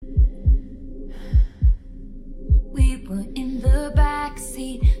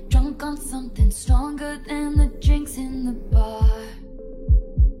seat, drunk on something stronger than the drinks in the bar.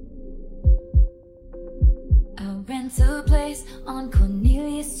 I rent a place on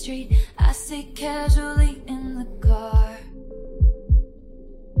Cornelia Street. I sit casually in the car.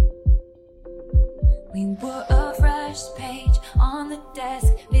 We were a fresh page on the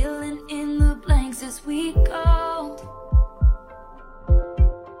desk, filling in the blanks as we go,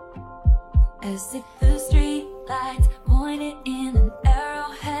 as if the street lights pointed in an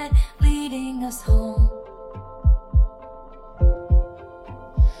arrowhead leading us home.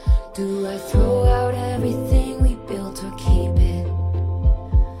 Do I throw out everything we built or keep it?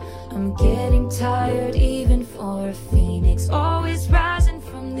 I'm getting tired even for a phoenix, always rising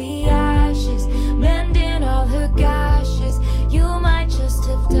from the ashes, mending all her gashes. You might just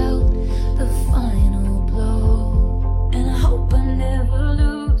have dealt the final blow, and I hope I never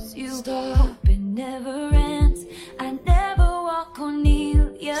lose you. Stop. Hope it never ends. I never walk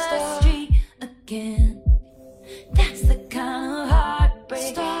Cornelia Street again. That's the kind of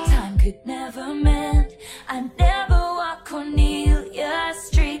heartbreak time could never mend. I never walk Cornelia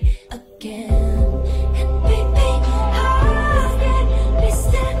Street again. And baby, I've been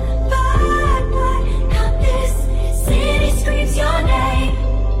missing by what? How this city screams your name.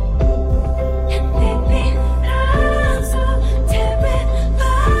 And baby, I'm so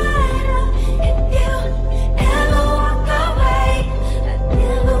terrified of if you ever walk away. I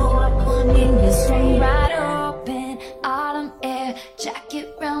never walk Cornelia Street. Wide open, autumn air, jacket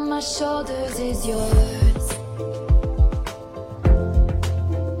round my shoulders is yours.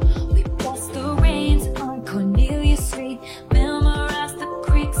 We bust the reins on Cornelia Street, memorize the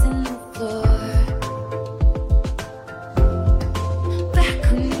creaks in the floor. Back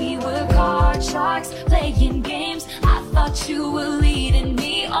when we were card sharks, playing games, I thought you were leading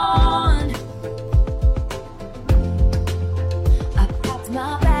me on. I packed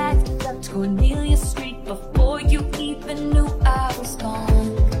my bags, left Cornelia Street before you even knew I was gone.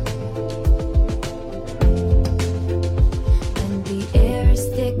 And the air is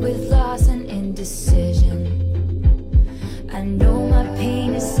thick with loss and indecision. I know my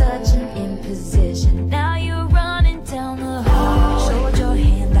pain is such an imposition. Now you're running down the hall, showed your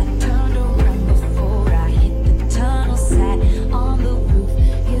hand, I turned around before I hit the tunnel, sat on the roof,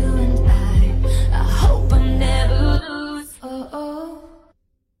 you and I hope I never lose. Oh,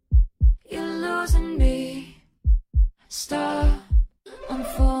 you're losing me. Stop, I'm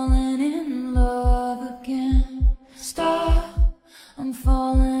falling in love again. Stop, I'm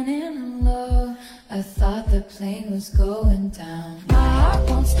falling in love. I thought the plane was going down. My heart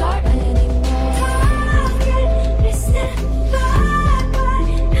won't start anymore. I've been missing by what?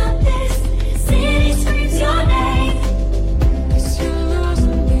 Now this city screams your name. 'Cause you're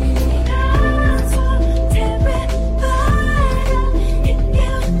losing me. I'm so terrified of if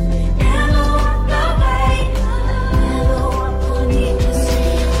you ever walk away. Never walk Cornelia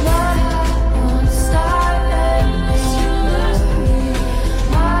Street. My heart won't start anymore. 'Cause you're losing me.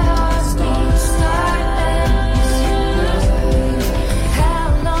 My heart won't start anymore. 'Cause you're losing me. How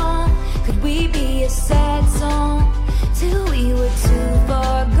long could we be a sad song till we were too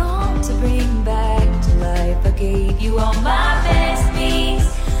far gone to bring back to life? I gave you all my best needs,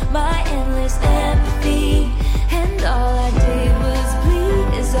 my endless empathy, and all I did was bleed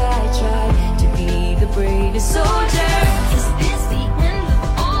as I tried to be the bravest soldier. Is this the end of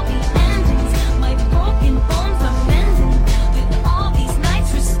all the endings? My broken bones are mending with all these nights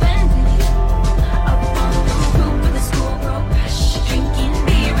we're spending up on the roof of the school broke, drinking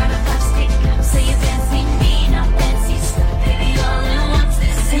beer out of plastic. Say you fancy me, not fancy stuff. Baby, all at once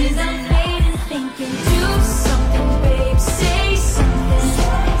this is I'm late and thinking. Do something, babe, say something.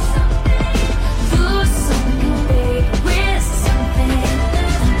 Do something, babe, risk something.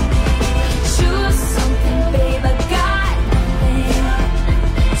 Choose something, babe, I got nothing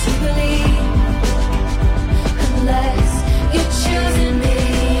to believe unless you're choosing me.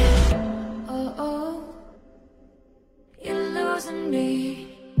 Oh, you're losing me.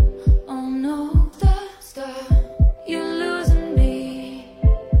 Oh no, stop, you're losing me.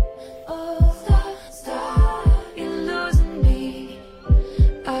 Oh, stop, you're losing me.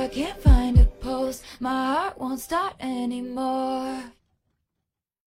 I can't find a pulse, my heart won't start anymore.